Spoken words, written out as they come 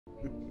You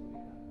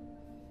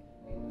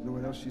know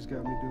what else she's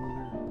got me doing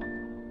there?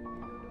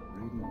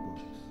 Reading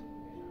books.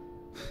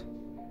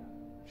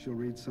 She'll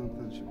read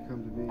something, she'll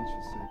come to me and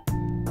she'll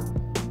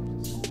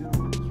say, Joe,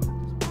 I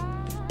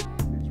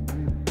just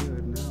read this book. It's really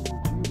good, now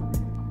I want you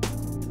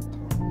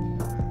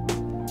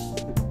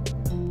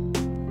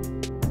to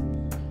read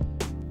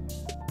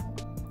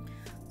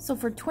it. So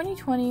for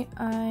 2020,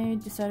 I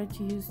decided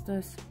to use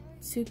this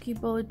Suki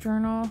bullet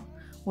journal,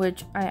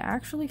 which I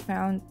actually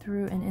found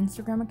through an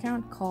Instagram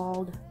account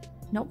called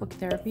Notebook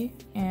Therapy,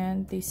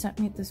 and they sent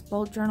me this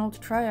bullet journal to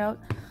try out,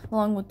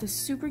 along with this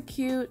super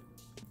cute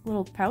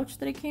little pouch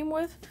that it came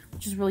with,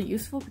 which is really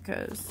useful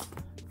because,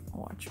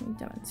 watch me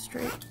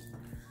demonstrate.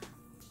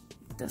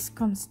 This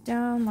comes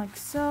down like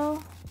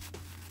so,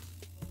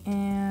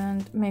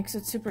 and makes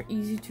it super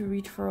easy to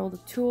reach for all the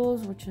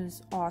tools, which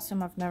is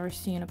awesome. I've never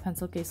seen a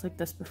pencil case like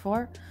this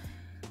before.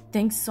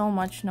 Thanks so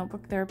much,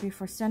 Notebook Therapy,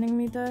 for sending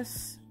me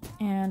this,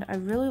 and I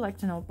really like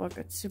the notebook.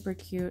 It's super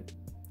cute.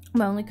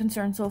 My only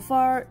concern so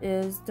far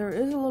is there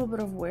is a little bit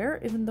of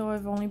wear, even though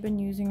I've only been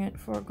using it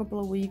for a couple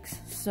of weeks,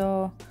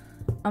 so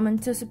I'm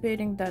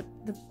anticipating that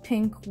the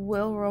pink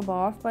will rub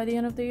off by the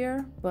end of the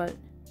year, but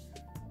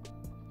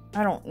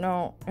I don't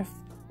know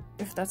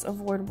if that's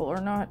avoidable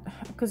or not,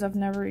 because I've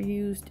never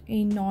used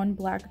a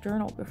non-black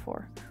journal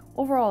before.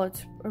 Overall,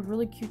 it's a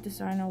really cute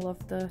design. I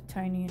love the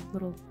tiny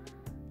little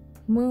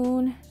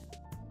moon.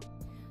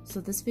 So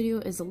this video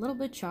is a little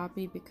bit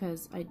choppy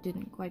because I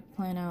didn't quite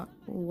plan out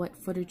what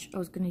footage I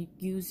was going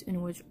to use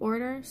in which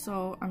order,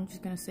 so I'm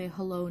just going to say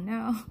hello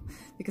now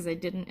because I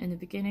didn't in the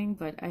beginning,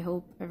 but I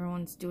hope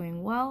everyone's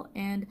doing well.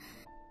 And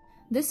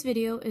this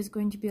video is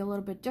going to be a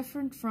little bit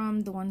different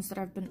from the ones that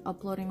I've been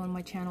uploading on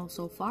my channel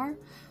so far.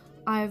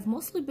 I've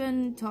mostly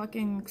been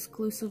talking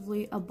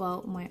exclusively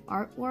about my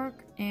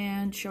artwork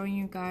and showing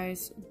you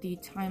guys the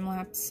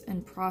time-lapse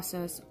and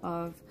process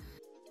of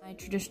my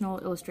traditional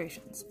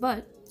illustrations.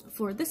 But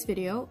for this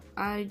video,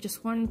 I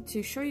just wanted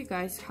to show you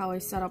guys how I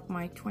set up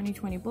my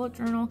 2020 bullet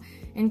journal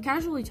and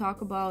casually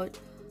talk about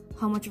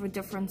how much of a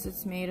difference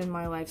it's made in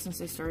my life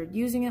since I started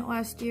using it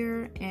last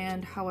year,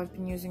 and how I've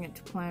been using it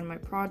to plan my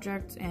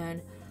projects,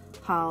 and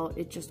how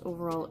it just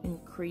overall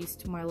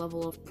increased my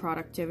level of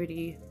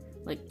productivity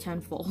like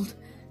tenfold.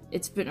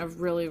 It's been a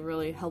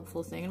really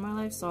helpful thing in my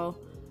life, so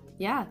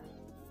yeah.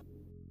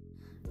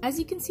 As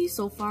you can see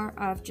so far,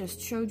 I've just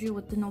showed you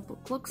what the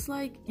notebook looks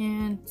like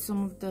and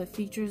some of the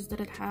features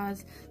that it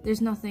has.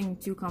 There's nothing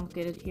too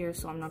complicated here,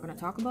 so I'm not going to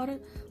talk about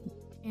it.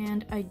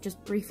 And I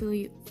just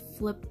briefly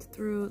flipped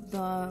through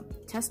the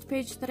test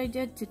page that I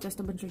did to test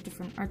a bunch of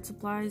different art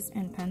supplies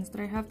and pens that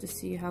I have to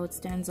see how it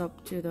stands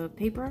up to the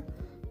paper,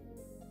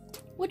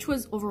 which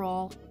was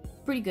overall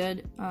pretty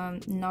good.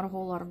 Not a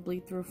whole lot of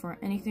bleed through for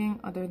anything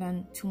other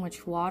than too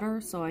much water,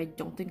 so I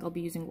don't think I'll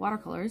be using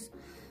watercolors.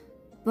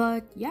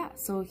 But yeah,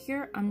 so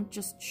here I'm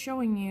just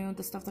showing you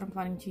the stuff that I'm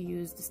planning to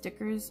use, the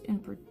stickers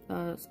in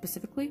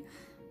specifically.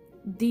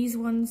 These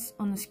ones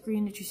on the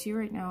screen that you see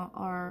right now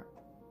are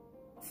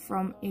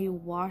from a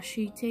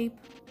washi tape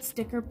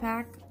sticker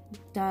pack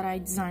that I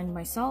designed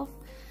myself.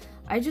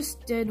 I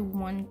just did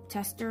one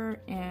tester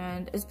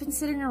and it's been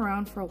sitting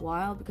around for a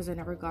while because I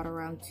never got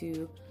around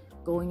to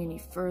going any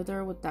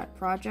further with that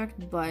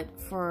project, but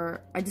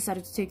I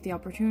decided to take the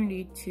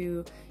opportunity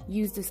to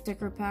use the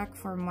sticker pack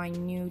for my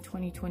new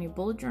 2020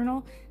 bullet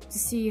journal to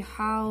see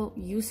how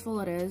useful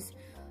it is,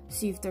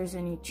 see if there's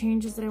any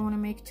changes that I want to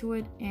make to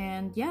it.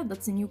 And yeah,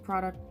 that's a new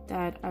product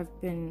that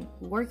I've been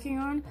working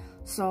on,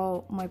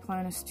 so my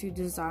plan is to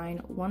design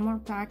one more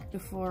pack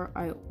before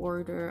I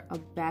order a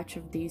batch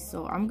of these,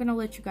 so I'm gonna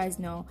let you guys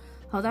know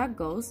how that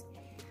goes.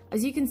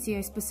 As you can see,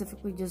 I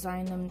specifically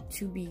designed them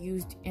to be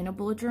used in a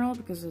bullet journal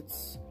because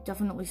it's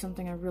definitely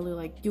something I really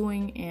like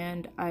doing,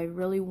 and I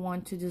really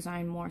want to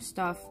design more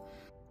stuff.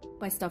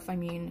 By stuff, I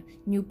mean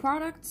new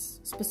products,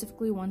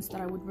 specifically ones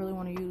that I would really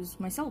want to use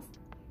myself.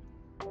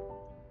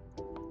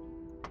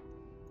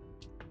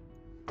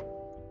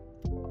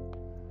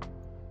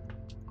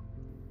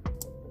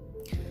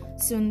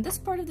 So in this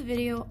part of the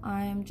video,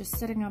 I'm just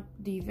setting up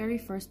the very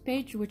first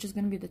page, which is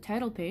going to be the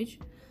title page.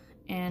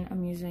 And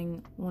I'm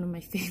using one of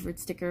my favorite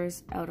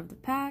stickers out of the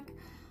pack.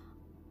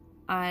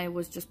 I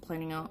was just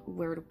planning out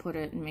where to put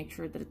it and make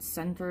sure that it's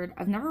centered.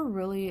 I've never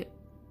really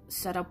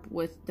set up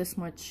with this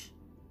much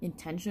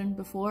intention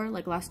before.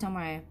 Like last time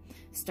I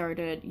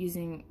started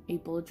using a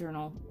bullet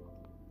journal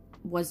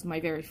was my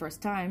very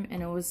first time,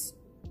 and it was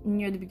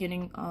near the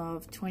beginning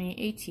of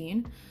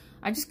 2018.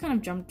 I just kind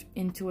of jumped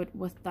into it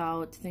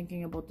without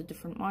thinking about the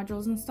different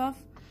modules and stuff,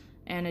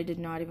 and I did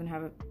not even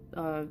have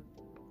a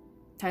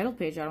title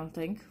page, I don't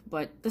think,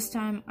 but this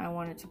time I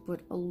wanted to put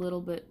a little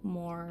bit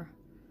more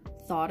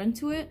thought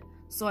into it,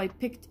 so I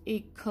picked a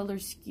color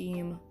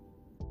scheme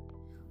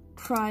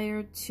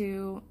prior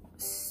to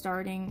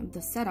starting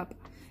the setup.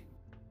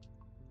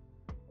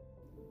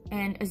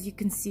 And as you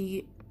can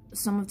see,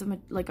 some of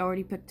them, like I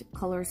already picked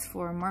colors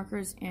for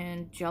markers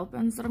and gel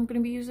pens that I'm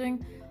going to be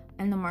using,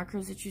 And the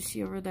markers that you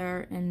see over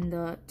there in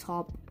the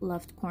top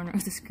left corner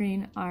of the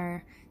screen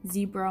are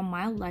Zebra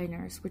mild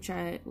liners, which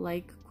I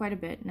like quite a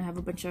bit, and I have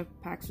a bunch of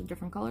packs with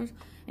different colors,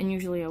 and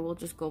usually I will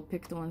just go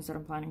pick the ones that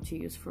I'm planning to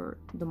use for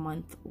the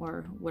month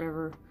or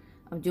whatever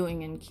I'm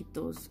doing and keep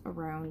those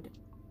around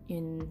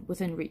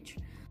within reach.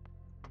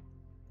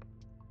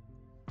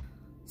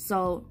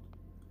 So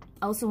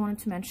I also wanted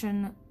to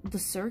mention the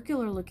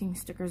circular looking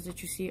stickers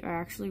that you see are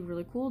actually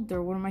really cool.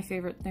 They're one of my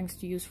favorite things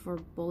to use for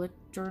bullet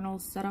journal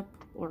setup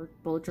or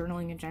bullet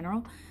journaling in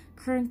general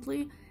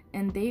currently,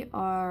 and they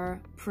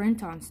are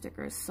print-on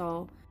stickers.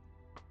 So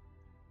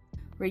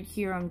right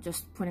here I'm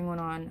just putting one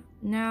on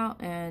now,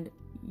 and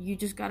you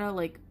just gotta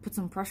like put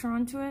some pressure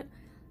onto it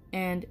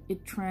and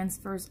it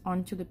transfers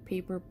onto the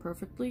paper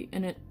perfectly,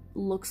 and it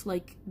looks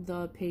like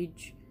the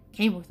page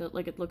came with it.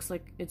 Like, it looks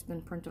like it's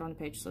been printed on the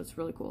page, so it's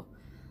really cool.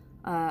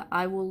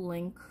 I will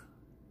link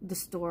the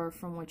store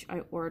from which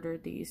I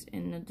ordered these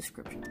in the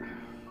description.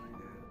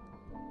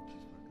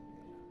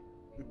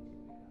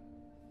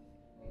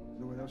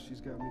 Know what else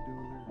she's got me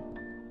doing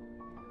there?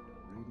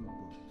 Reading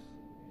books.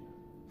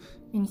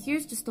 And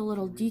here's just a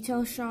little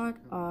detail shot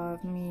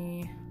of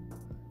me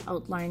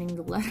outlining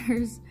the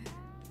letters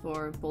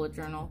for bullet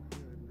journal.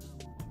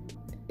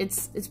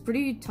 It's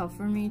pretty tough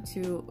for me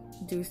to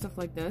do stuff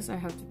like this. I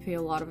have to pay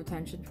a lot of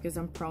attention because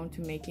I'm prone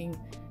to making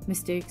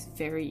mistakes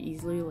very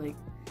easily. Like,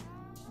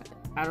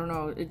 I don't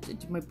know,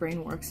 my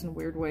brain works in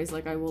weird ways.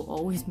 Like, I will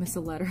always miss a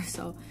letter.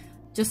 So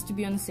just to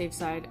be on the safe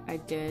side, I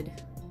did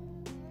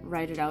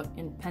write it out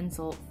in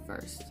pencil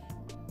first.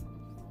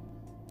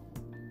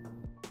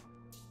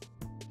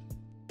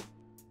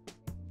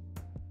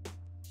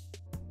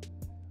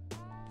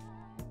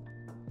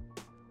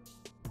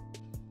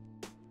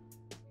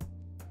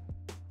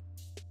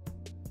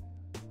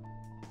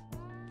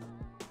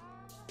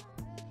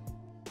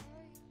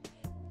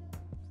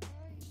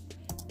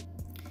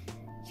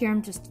 Here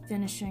I'm just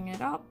finishing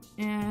it up,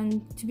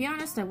 and to be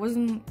honest, I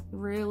wasn't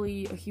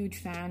really a huge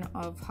fan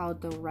of how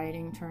the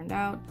writing turned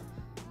out.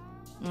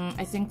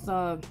 I think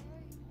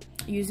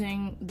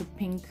using the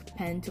pink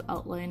pen to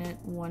outline it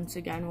once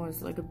again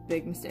was like a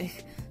big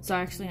mistake, so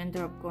I actually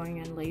ended up going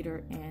in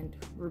later and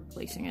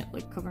replacing it,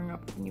 like covering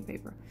up with new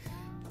paper.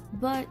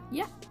 But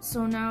yeah,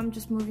 so now I'm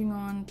just moving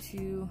on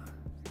to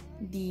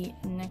the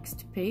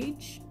next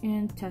page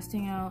and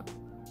testing out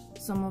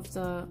some of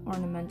the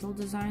ornamental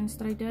designs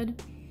that I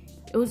did.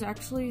 It was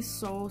actually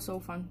so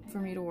fun for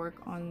me to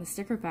work on the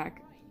sticker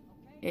pack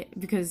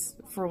because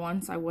for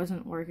once I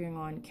wasn't working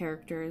on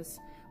characters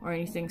or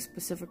anything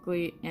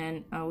specifically,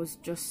 and I was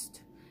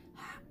just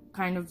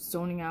kind of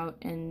zoning out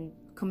and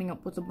coming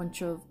up with a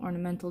bunch of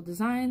ornamental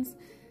designs,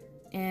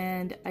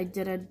 and I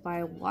did it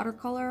by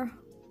watercolor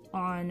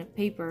on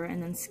paper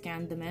and then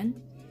scanned them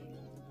in.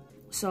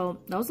 So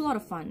that was a lot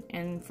of fun,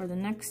 and for the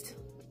next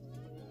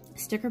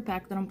sticker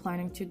pack that I'm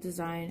planning to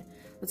design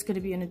that's going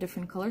to be in a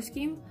different color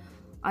scheme,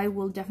 I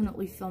will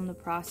definitely film the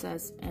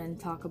process and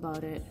talk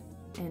about it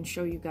and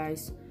show you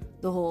guys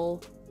the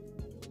whole,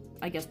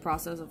 I guess,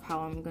 process of how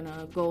I'm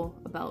gonna go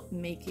about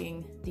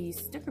making these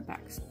sticker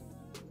packs.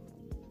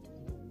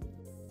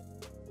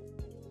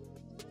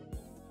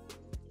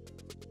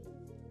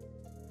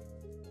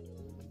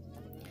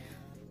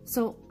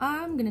 So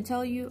I'm gonna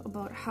tell you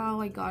about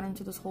how I got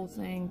into this whole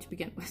thing to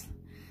begin with.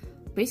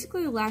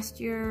 Basically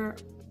last year,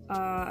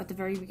 at the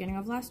very beginning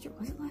of last year,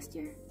 was it last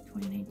year?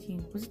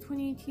 2019, was it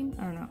 2018?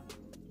 I don't know.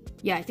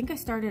 Yeah, I think I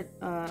started,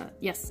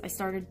 I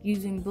started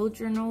using bullet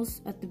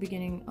journals at the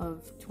beginning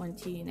of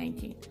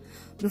 2019.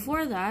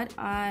 Before that,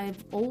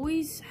 I've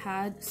always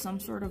had some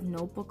sort of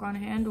notebook on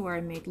hand where I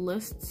made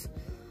lists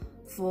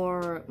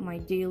for my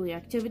daily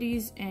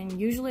activities, and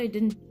usually I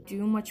didn't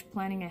do much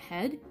planning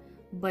ahead,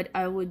 but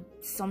I would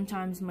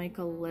sometimes make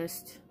a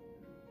list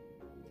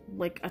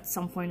like at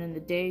some point in the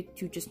day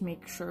to just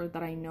make sure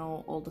that I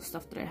know all the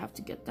stuff that I have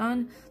to get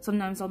done.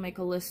 Sometimes I'll make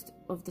a list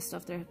of the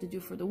stuff that I have to do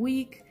for the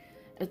week,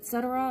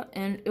 etc.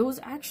 And it was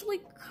actually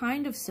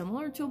kind of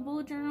similar to a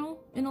bullet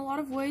journal in a lot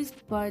of ways,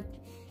 but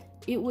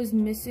it was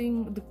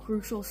missing the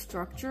crucial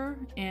structure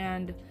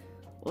and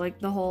like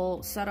the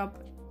whole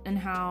setup and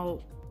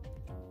how,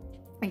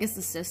 I guess,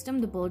 the system,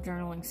 the bullet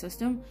journaling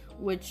system,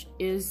 which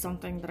is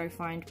something that I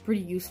find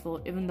pretty useful,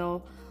 even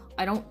though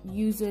I don't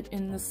use it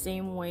in the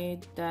same way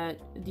that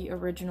the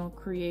original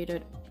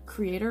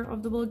creator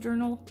of the bullet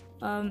journal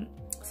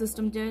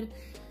system did.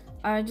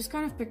 I just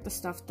kind of picked the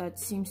stuff that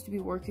seems to be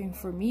working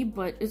for me,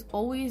 but is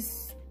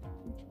always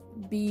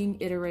being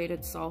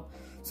iterated. So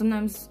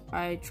sometimes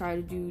I try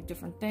to do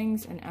different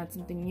things and add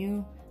something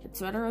new,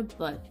 etc.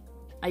 But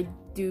I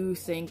do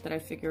think that I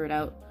figure it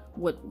out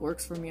what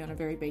works for me on a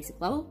very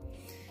basic level.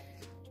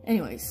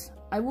 Anyways,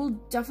 I will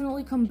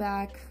definitely come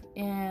back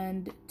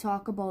and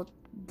talk about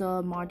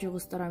the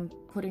modules that I'm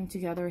putting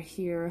together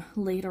here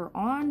later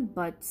on,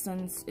 but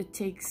since it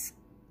takes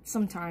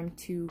some time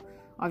to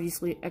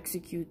obviously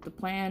execute the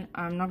plan,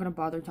 I'm not gonna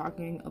bother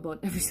talking about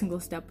every single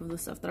step of the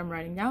stuff that I'm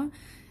writing down.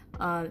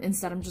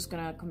 Instead, I'm just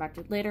gonna come back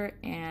to it later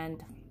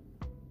and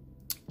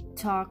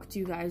talk to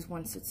you guys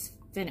once it's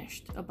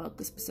finished about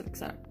the specific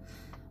setup.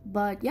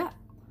 But yeah,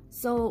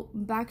 so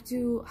back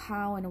to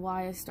how and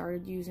why I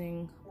started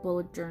using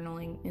bullet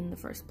journaling in the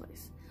first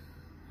place.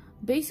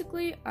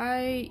 Basically,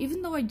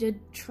 even though I did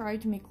try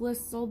to make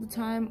lists all the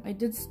time, I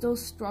did still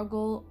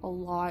struggle a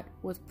lot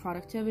with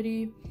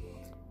productivity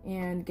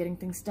and getting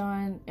things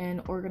done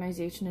and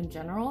organization in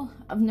general.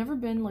 I've never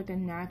been like a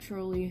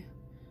naturally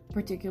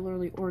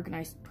particularly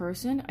organized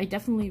person. I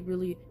definitely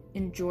really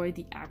enjoy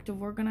the act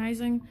of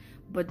organizing,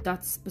 but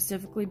that's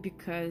specifically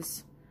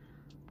because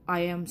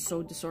I am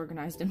so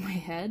disorganized in my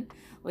head.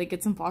 Like,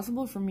 it's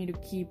impossible for me to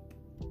keep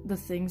the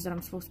things that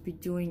I'm supposed to be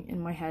doing in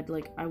my head.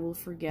 Like, I will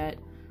forget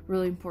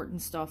really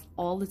important stuff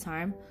all the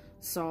time.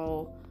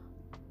 So,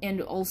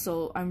 and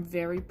also I'm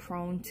very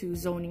prone to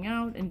zoning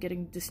out and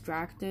getting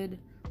distracted,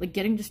 like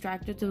getting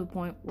distracted to the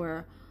point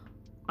where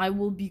I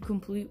will be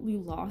completely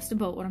lost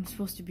about what I'm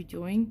supposed to be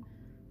doing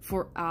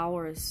for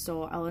hours.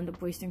 So I'll end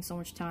up wasting so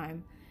much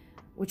time,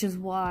 which is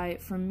why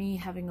for me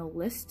having a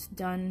list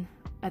done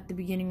at the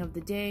beginning of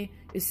the day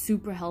is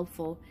super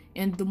helpful,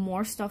 and the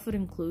more stuff it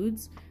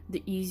includes,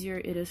 the easier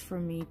it is for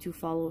me to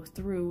follow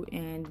through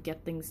and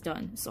get things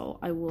done. So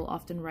I will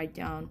often write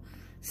down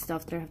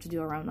stuff that I have to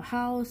do around the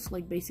house,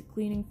 like basic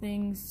cleaning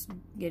things,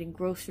 getting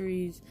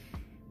groceries,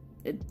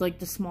 like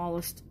the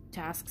smallest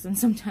tasks. And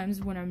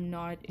sometimes when I'm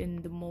not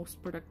in the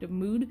most productive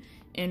mood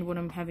and when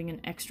I'm having an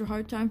extra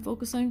hard time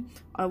focusing,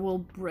 I will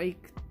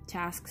break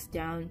tasks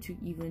down to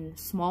even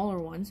smaller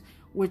ones,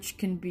 which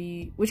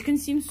can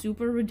seem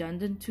super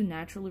redundant to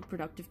naturally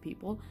productive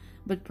people,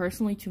 but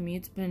personally to me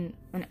it's been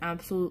an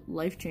absolute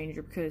life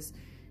changer, because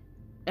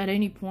at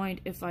any point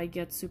if I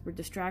get super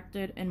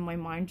distracted and my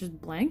mind just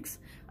blanks,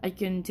 I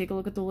can take a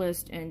look at the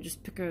list and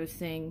just pick a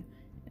thing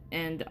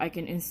and I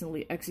can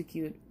instantly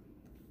execute.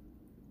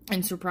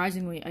 And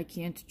surprisingly, I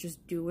can't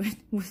just do it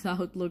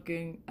without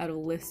looking at a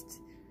list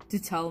to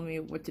tell me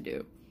what to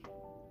do.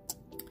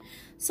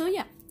 So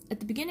yeah, at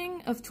the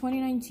beginning of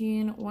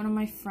 2019, one of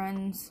my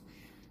friends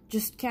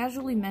just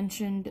casually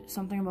mentioned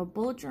something about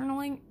bullet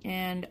journaling,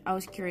 and I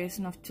was curious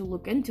enough to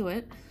look into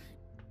it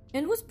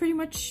and was pretty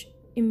much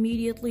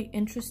immediately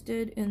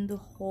interested in the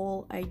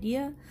whole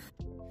idea.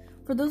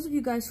 For those of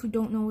you guys who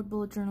don't know what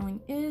bullet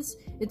journaling is,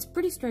 it's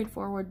pretty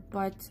straightforward,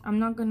 but I'm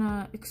not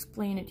gonna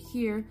explain it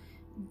here,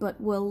 but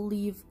we'll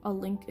leave a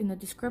link in the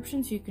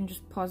description so you can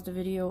just pause the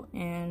video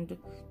and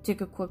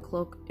take a quick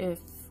look if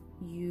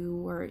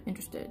you are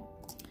interested.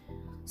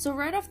 So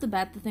right off the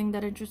bat, the thing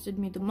that interested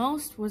me the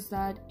most was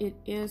that it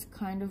is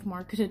kind of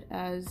marketed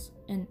as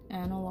an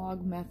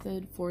analog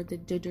method for the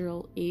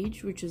digital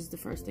age, which is the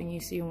first thing you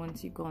see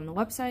once you go on the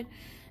website.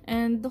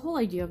 And the whole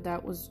idea of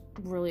that was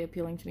really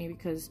appealing to me,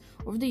 because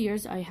over the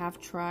years I have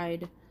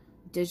tried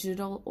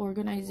digital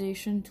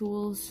organization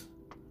tools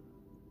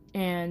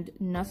and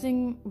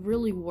nothing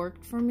really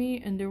worked for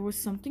me, and there was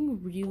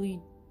something really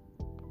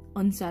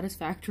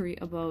unsatisfactory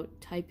about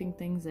typing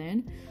things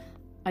in.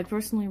 I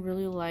personally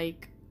really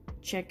like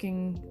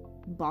checking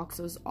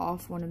boxes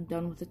off when I'm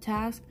done with a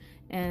task,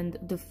 and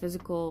the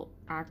physical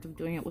act of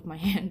doing it with my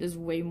hand is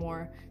way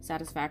more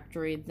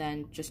satisfactory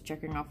than just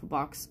checking off a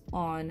box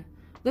on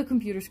the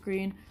computer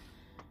screen.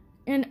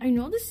 And I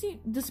know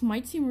this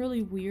might seem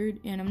really weird,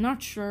 and I'm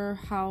not sure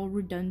how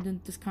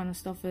redundant this kind of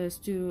stuff is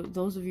to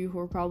those of you who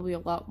are probably a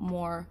lot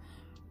more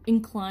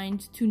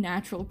inclined to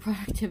natural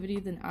productivity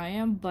than I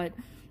am, but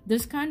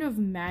this kind of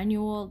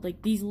manual,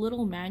 like these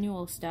little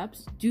manual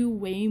steps, do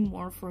way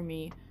more for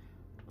me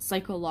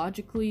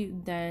psychologically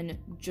than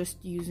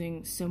just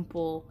using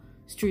simple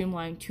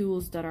streamlined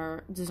tools that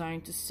are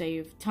designed to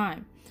save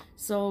time.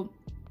 So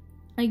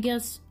I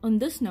guess on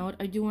this note,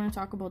 I do want to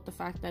talk about the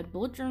fact that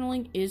bullet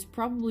journaling is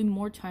probably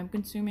more time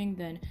consuming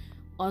than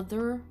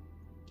other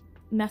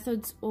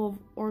methods of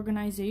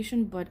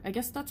organization, but I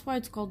guess that's why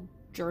it's called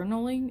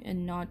journaling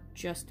and not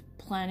just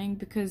planning,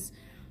 because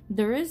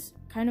there is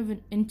kind of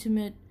an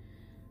intimate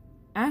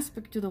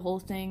aspect to the whole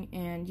thing,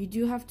 and you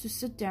do have to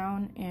sit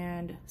down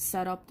and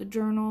set up the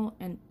journal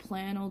and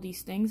plan all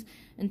these things.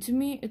 And to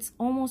me, it's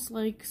almost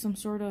like some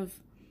sort of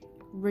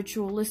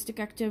ritualistic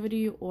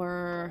activity,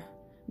 or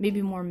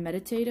maybe more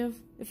meditative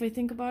if I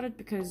think about it,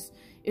 because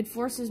it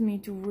forces me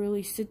to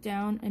really sit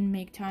down and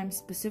make time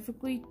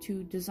specifically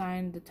to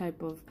design the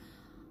type of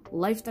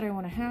life that I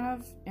want to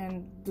have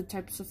and the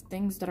types of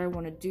things that I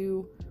want to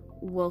do,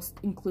 whilst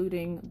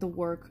including the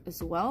work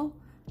as well.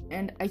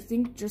 And I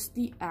think just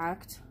the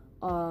act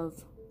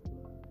of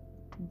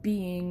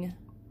being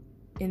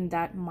in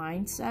that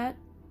mindset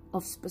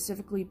of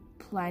specifically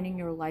planning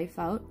your life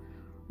out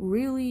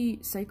really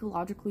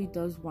psychologically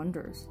does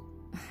wonders.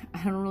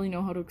 I don't really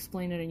know how to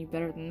explain it any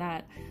better than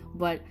that,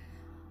 but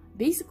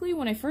basically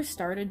when I first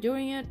started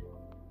doing it,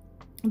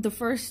 the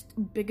first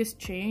biggest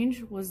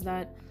change was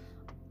that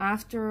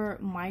after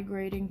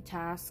migrating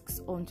tasks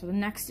onto the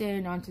next day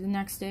and onto the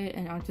next day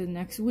and onto the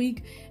next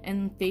week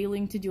and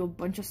failing to do a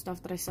bunch of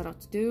stuff that I set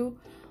out to do,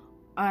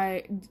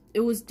 it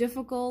was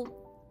difficult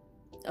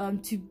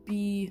to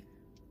be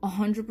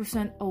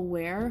 100%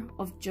 aware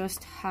of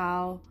just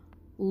how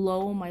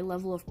low my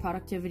level of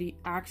productivity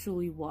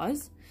actually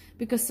was,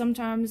 because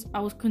sometimes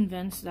I was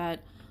convinced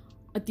that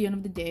at the end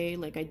of the day,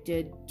 like, I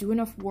did do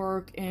enough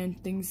work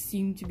and things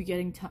seemed to be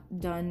getting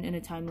done in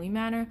a timely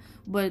manner,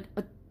 but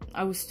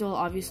I was still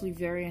obviously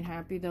very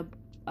unhappy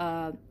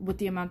with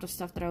the amount of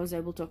stuff that I was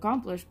able to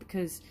accomplish,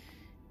 because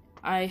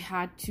I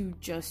had to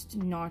just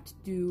not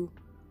do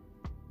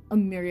a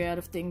myriad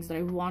of things that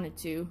I wanted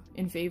to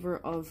in favor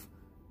of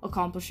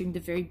accomplishing the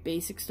very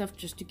basic stuff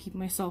just to keep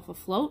myself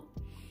afloat.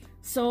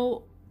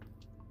 So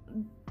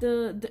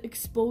the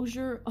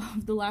exposure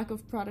of the lack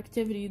of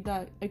productivity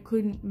that I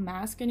couldn't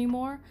mask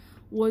anymore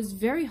was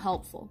very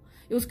helpful.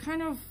 It was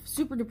kind of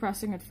super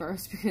depressing at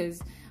first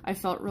because I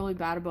felt really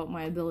bad about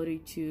my ability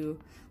to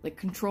like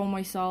control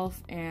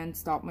myself and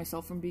stop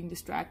myself from being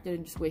distracted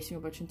and just wasting a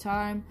bunch of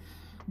time.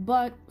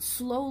 But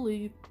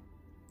slowly,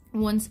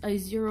 once I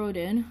zeroed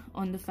in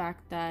on the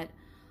fact that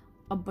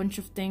a bunch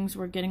of things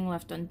were getting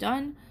left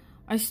undone,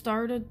 I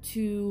started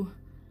to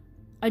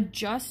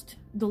adjust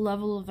the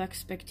level of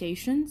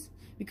expectations,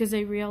 because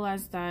I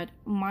realized that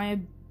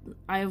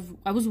I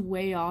was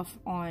way off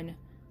on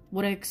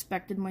what I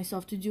expected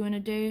myself to do in a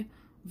day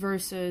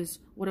versus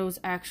what I was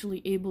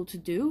actually able to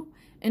do.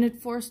 And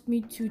it forced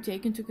me to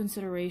take into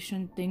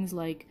consideration things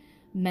like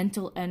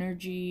mental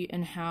energy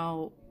and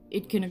how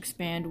it can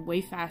expand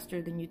way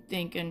faster than you'd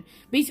think. And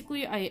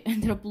basically I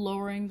ended up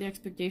lowering the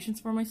expectations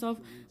for myself,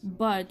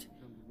 but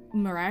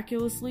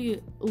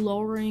miraculously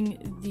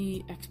lowering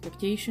the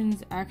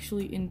expectations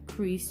actually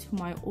increased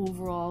my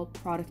overall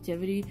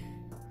productivity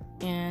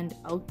and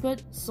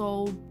output.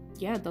 So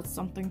yeah, that's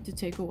something to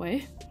take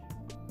away.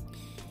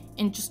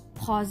 And just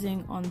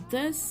pausing on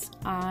this,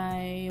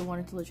 I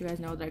wanted to let you guys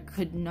know that I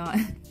could not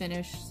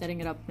finish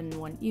setting it up in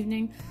one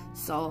evening,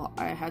 so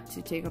I had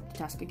to take up the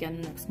task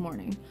again the next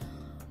morning,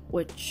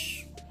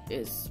 which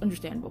is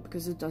understandable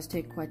because it does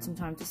take quite some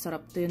time to set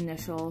up the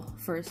initial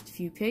first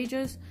few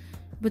pages,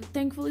 but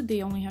thankfully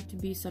they only have to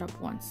be set up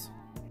once.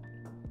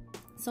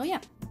 So yeah,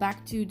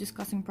 back to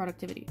discussing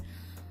productivity.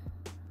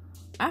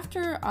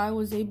 After I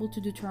was able to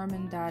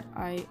determine that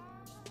I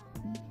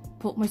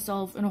put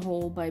myself in a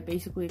hole by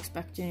basically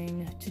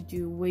expecting to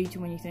do way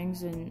too many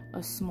things in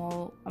a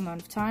small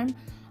amount of time,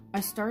 I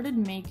started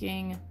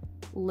making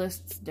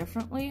lists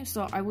differently.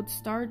 So I would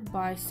start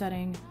by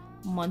setting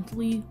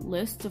monthly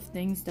lists of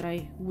things that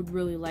I would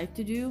really like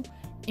to do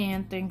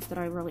and things that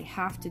I really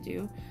have to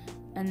do,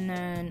 and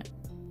then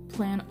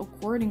plan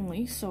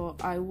accordingly. So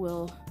I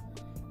will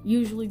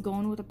usually go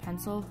in with a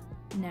pencil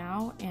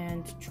now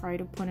and try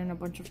to put in a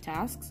bunch of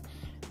tasks,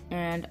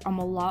 and I'm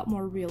a lot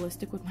more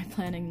realistic with my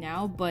planning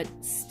now, but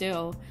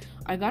still,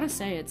 I gotta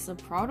say, it's a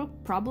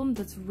problem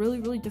that's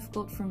really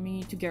difficult for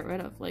me to get rid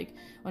of. Like,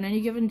 on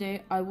any given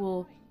day, I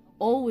will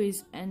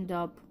always end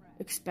up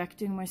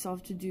expecting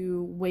myself to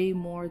do way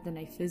more than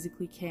I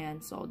physically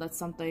can, so that's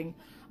something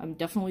I'm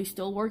definitely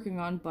still working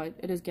on, but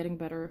it is getting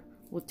better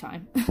with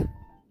time.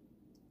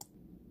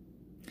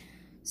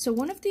 So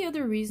one of the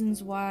other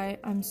reasons why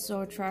I'm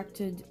so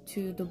attracted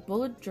to the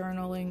bullet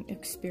journaling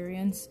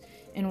experience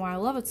and why I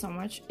love it so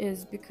much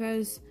is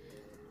because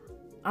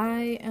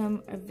I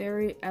am a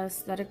very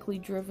aesthetically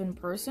driven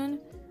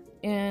person,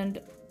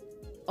 and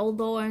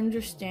although I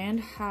understand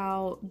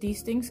how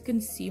these things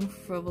can seem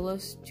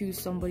frivolous to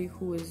somebody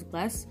who is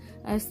less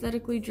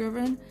aesthetically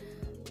driven,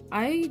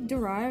 I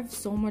derive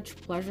so much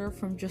pleasure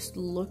from just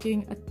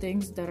looking at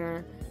things that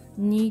are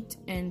neat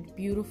and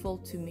beautiful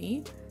to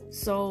me.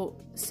 So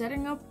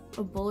setting up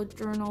a bullet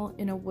journal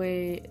in a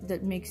way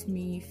that makes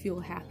me feel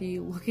happy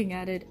looking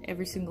at it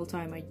every single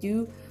time I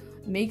do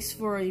makes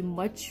for a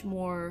much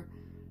more,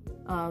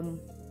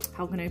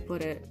 how can I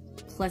put it,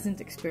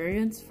 pleasant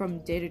experience from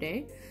day to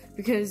day.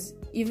 Because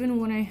even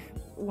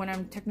when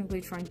I'm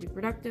technically trying to be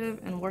productive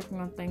and working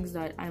on things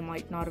that I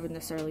might not even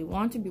necessarily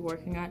want to be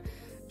working at,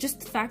 just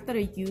the fact that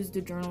I use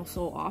the journal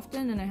so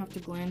often and I have to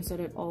glance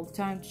at it all the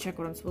time to check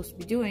what I'm supposed to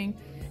be doing,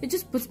 it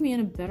just puts me in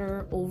a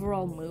better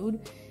overall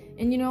mood.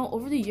 And you know,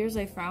 over the years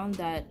I found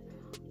that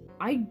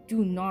I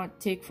do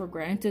not take for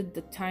granted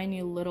the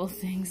tiny little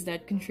things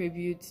that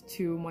contribute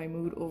to my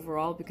mood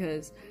overall,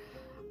 because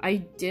I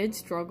did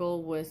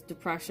struggle with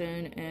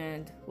depression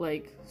and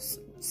like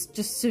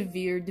just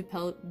severe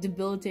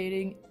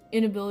debilitating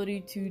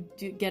inability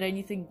to get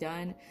anything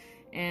done,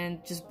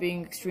 and just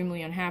being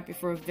extremely unhappy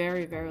for a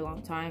very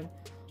long time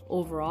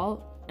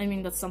overall. I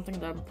mean, that's something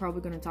that I'm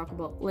probably going to talk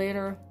about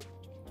later,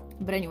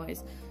 but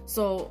anyways,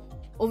 so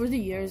over the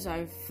years,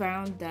 I've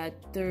found that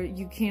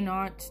you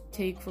cannot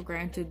take for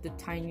granted the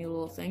tiny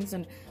little things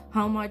and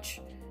how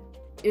much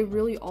it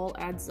really all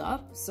adds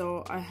up.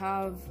 So I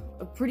have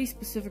a pretty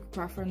specific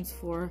preference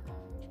for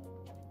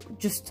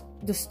just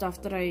the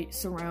stuff that I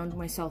surround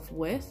myself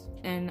with,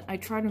 and I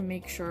try to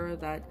make sure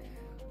that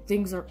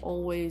things are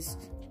always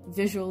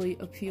visually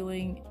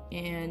appealing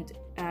and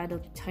add a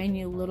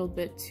tiny little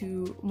bit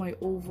to my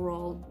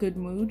overall good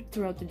mood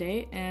throughout the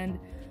day, and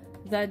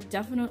that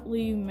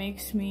definitely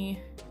makes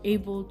me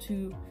able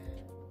to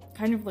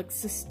kind of like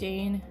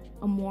sustain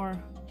a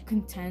more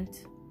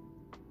content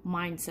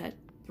mindset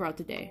throughout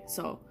the day.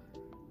 So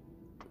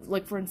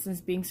like, for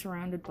instance, being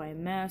surrounded by a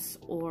mess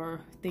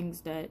or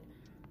things that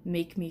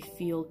make me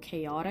feel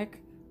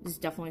chaotic is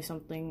definitely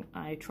something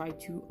I try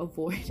to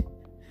avoid.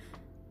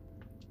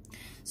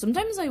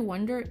 Sometimes I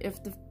wonder if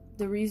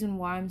the reason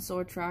why I'm so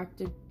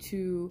attracted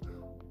to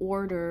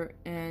order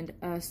and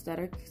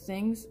aesthetic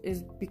things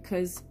is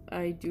because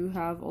I do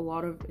have a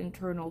lot of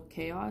internal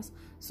chaos,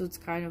 so it's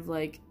kind of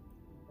like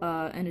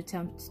an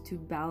attempt to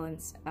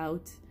balance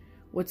out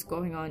what's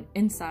going on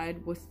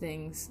inside with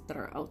things that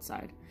are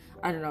outside.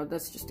 I don't know,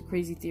 that's just a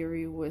crazy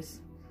theory with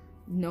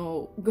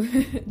no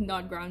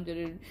not grounded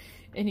in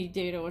any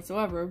data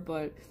whatsoever,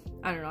 but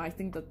I don't know, I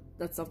think that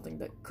that's something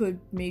that could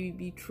maybe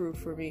be true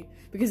for me,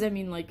 because I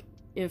mean, like,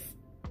 if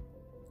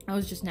I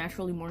was just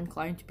naturally more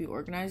inclined to be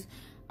organized,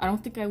 I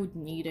don't think I would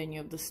need any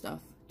of this stuff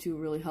to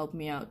really help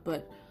me out,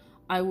 but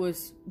I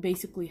was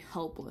basically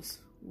helpless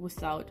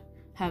without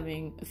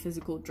having a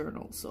physical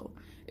journal, so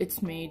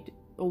it's made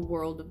a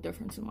world of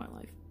difference in my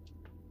life.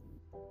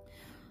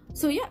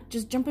 So yeah,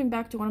 just jumping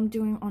back to what I'm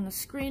doing on the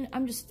screen,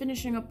 I'm just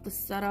finishing up the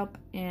setup,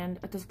 and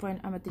at this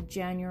point I'm at the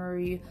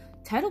January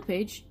title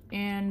page,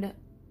 and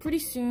pretty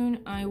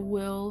soon I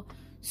will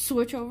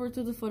switch over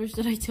to the footage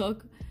that I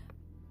took,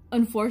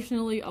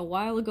 unfortunately, a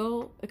while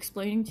ago,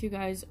 explaining to you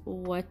guys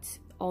what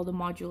all the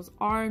modules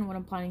are and what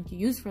I'm planning to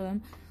use for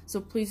them. So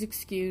please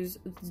excuse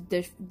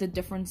the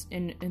difference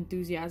in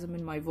enthusiasm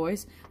in my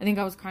voice. I think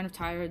I was kind of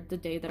tired the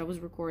day that I was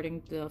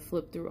recording the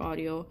flip through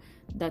audio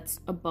that's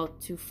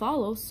about to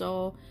follow,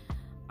 so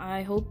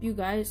I hope you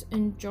guys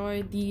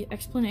enjoy the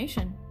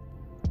explanation.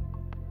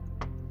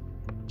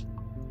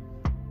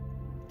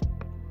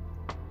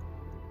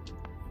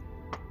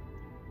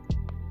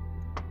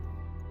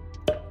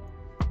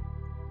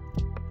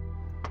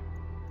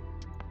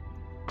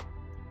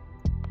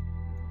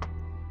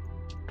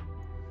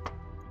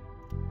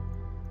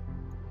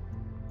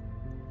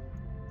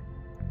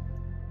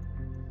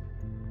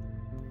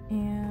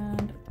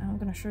 And I'm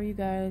gonna show you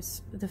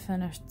guys the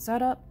finished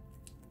setup.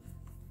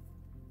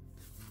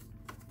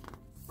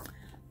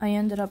 I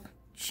ended up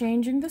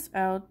changing this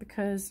out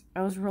because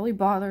I was really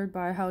bothered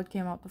by how it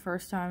came out the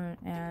first time,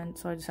 and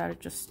so I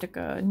decided to just stick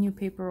a new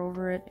paper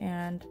over it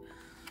and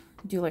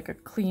do like a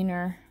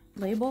cleaner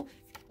label.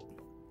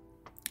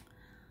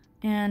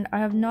 And I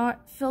have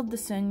not filled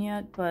this in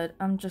yet, but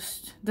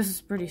this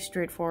is pretty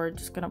straightforward.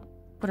 Just gonna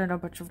put in a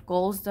bunch of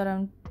goals that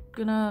I'm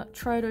gonna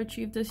try to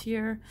achieve this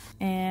year,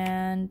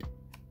 and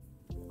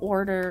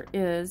order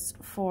is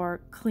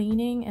for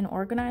cleaning and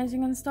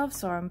organizing and stuff,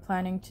 so I'm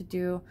planning to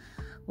do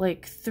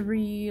like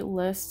 3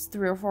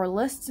 or 4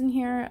 lists in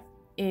here,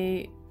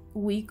 a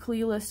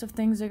weekly list of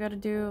things I gotta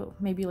do,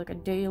 maybe like a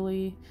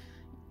daily,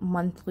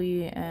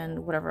 monthly,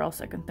 and whatever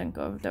else I can think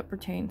of that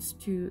pertains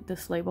to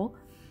this label.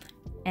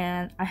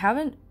 And I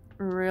haven't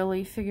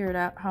really figured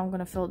out how I'm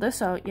gonna fill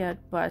this out yet,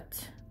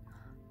 but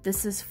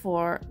this is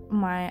for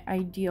my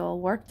ideal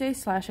work day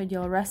 /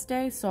 ideal rest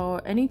day. So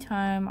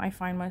anytime I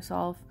find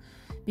myself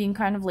being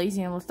kind of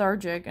lazy and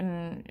lethargic,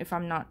 and if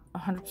I'm not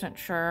 100%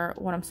 sure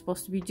what I'm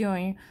supposed to be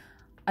doing,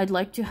 I'd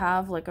like to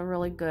have like a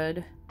really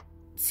good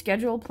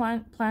schedule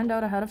planned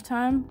out ahead of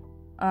time.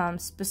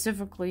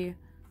 Specifically,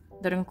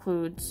 that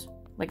includes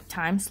like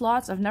time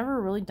slots. I've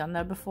never really done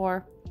that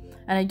before,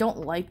 and I don't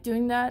like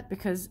doing that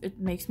because it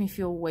makes me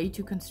feel way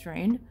too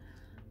constrained.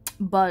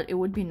 But it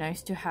would be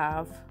nice to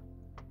have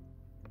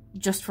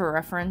just for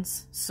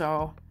reference,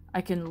 so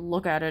I can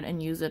look at it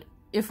and use it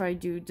if I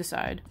do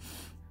decide.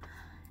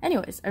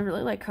 Anyways, I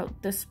really like how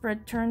this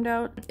spread turned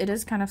out. It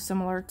is kind of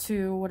similar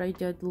to what I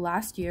did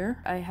last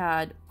year. I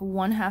had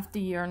one half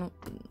the year on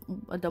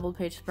a double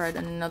page spread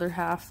and another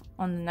half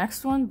on the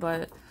next one,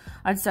 but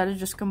I decided to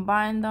just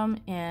combine them.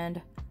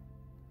 And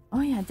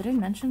oh yeah, did I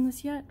mention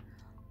this yet?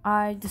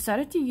 I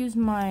decided to use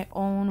my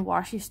own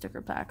washi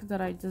sticker pack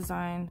that I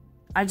designed.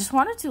 I just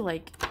wanted to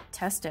like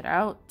test it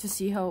out to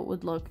see how it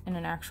would look in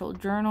an actual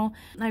journal.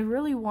 I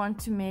really want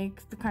to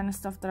make the kind of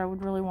stuff that I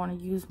would really want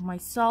to use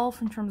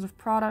myself in terms of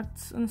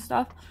products and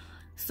stuff.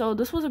 So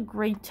this was a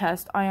great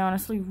test. I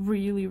honestly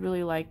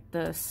really liked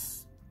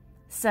this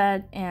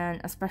set,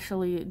 and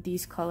especially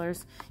these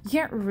colors. You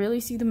can't really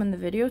see them in the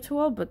video too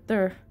well, but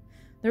they're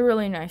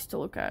really nice to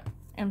look at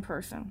in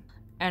person.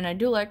 And I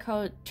do like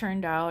how it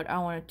turned out. I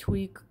want to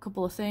tweak a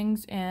couple of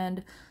things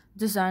and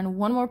design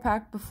one more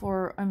pack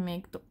before I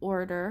make the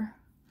order.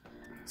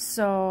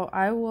 So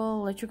I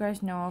will let you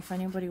guys know if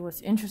anybody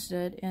was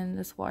interested in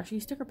this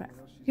washi sticker pack.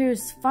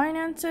 Here's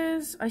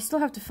finances. I still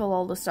have to fill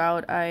all this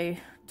out. I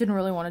didn't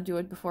really want to do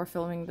it before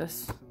filming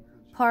this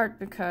part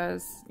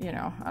because, you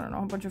know, I don't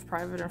know, a bunch of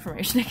private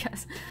information, I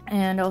guess.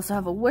 And I also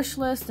have a wish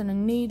list and a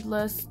need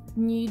list.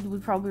 Need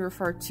would probably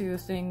refer to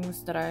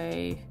things that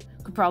I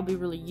could probably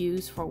really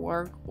use for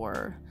work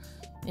or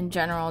in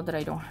general that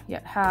I don't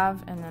yet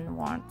have, and then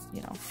want,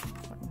 you know,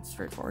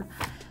 straightforward.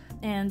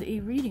 And a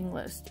reading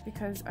list,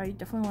 because I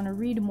definitely want to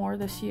read more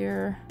this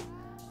year.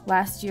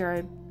 Last year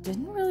I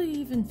didn't really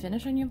even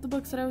finish any of the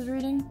books that I was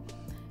reading,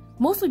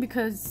 mostly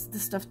because the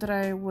stuff that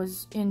I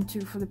was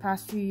into for the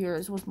past few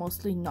years was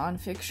mostly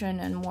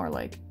non-fiction and more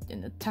like in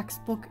the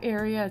textbook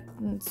area,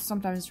 and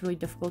sometimes it's really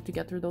difficult to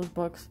get through those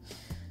books.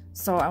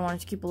 So I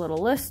wanted to keep a little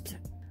list,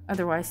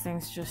 otherwise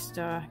things just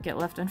get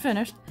left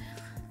unfinished.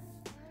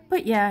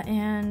 But yeah,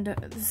 and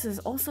this is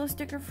also a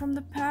sticker from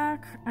the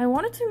pack. I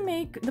wanted to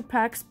make the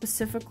pack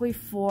specifically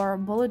for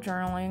bullet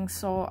journaling,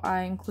 so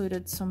I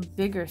included some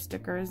bigger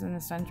stickers in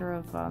the center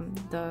of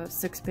the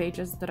 6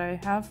 pages that I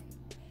have.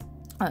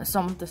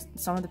 Some of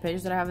the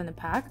pages that I have in the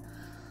pack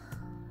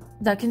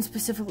that can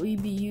specifically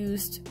be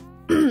used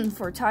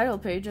for title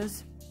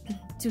pages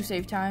to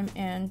save time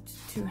and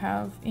to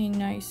have a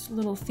nice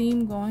little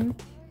theme going.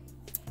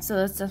 So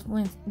that's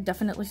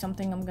definitely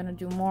something I'm gonna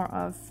do more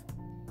of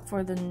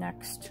for the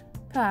next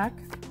pack.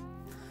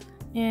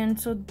 And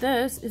so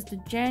this is the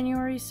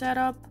January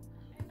setup.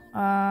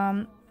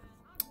 Kind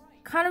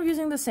of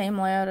using the same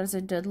layout as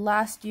I did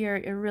last year.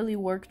 It really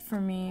worked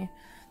for me.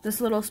 This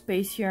little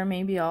space here,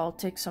 maybe I'll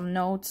take some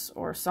notes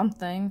or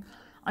something.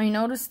 I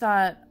noticed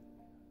that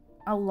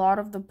a lot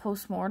of the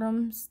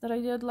postmortems that I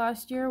did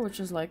last year, which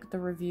is like the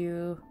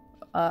review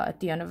at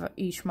the end of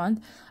each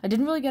month, I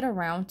didn't really get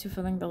around to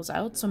filling those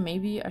out, so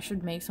maybe I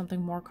should make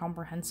something more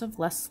comprehensive,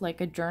 less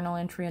like a journal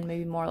entry and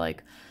maybe more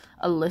like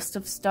a list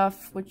of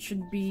stuff, which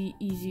should be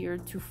easier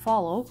to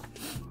follow.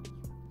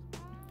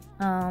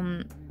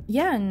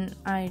 Yeah, and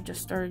I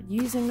just started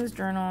using this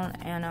journal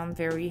and I'm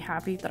very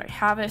happy that I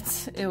have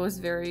it. It was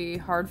very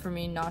hard for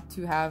me not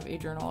to have a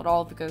journal at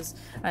all because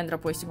I ended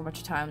up wasting a bunch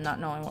of time not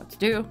knowing what to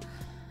do.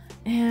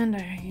 And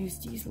I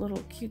used these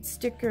little cute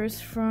stickers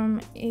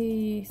from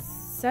a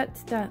set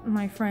that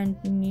my friend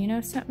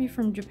Nina sent me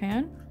from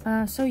Japan.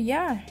 So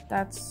yeah,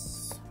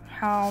 that's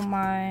how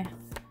my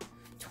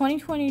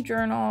 2020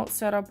 journal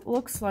setup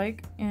looks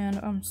like, and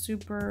I'm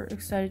super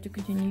excited to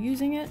continue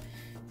using it.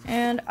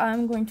 And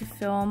I'm going to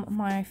film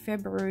my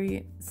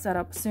February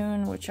setup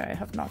soon, which I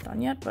have not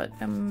done yet, but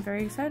I'm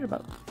very excited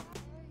about.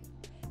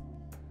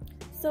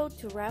 So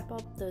to wrap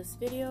up this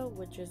video,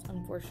 which is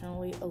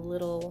unfortunately a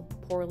little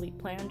poorly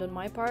planned on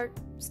my part,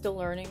 still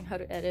learning how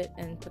to edit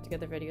and put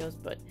together videos,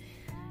 but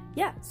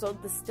yeah, so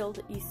the still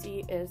that you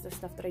see is the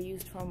stuff that I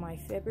used for my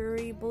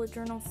February bullet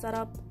journal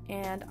setup,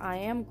 and I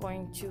am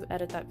going to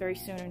edit that very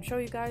soon and show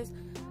you guys.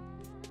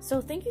 So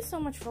thank you so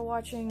much for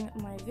watching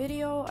my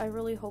video. I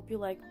really hope you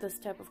like this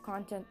type of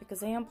content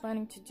because I am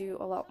planning to do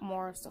a lot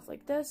more stuff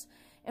like this.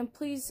 And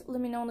please let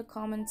me know in the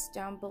comments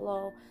down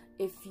below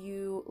if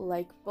you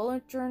like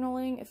bullet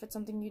journaling, if it's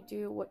something you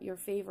do, what your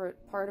favorite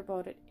part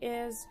about it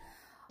is,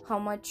 how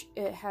much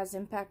it has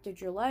impacted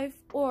your life,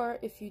 or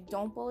if you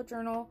don't bullet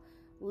journal,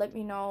 let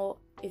me know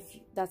if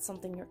that's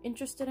something you're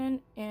interested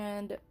in,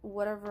 and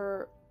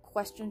whatever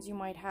questions you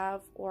might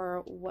have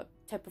or what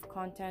type of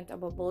content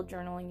about bullet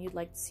journaling you'd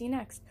like to see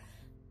next.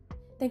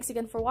 Thanks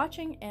again for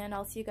watching, and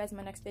I'll see you guys in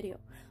my next video.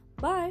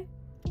 Bye!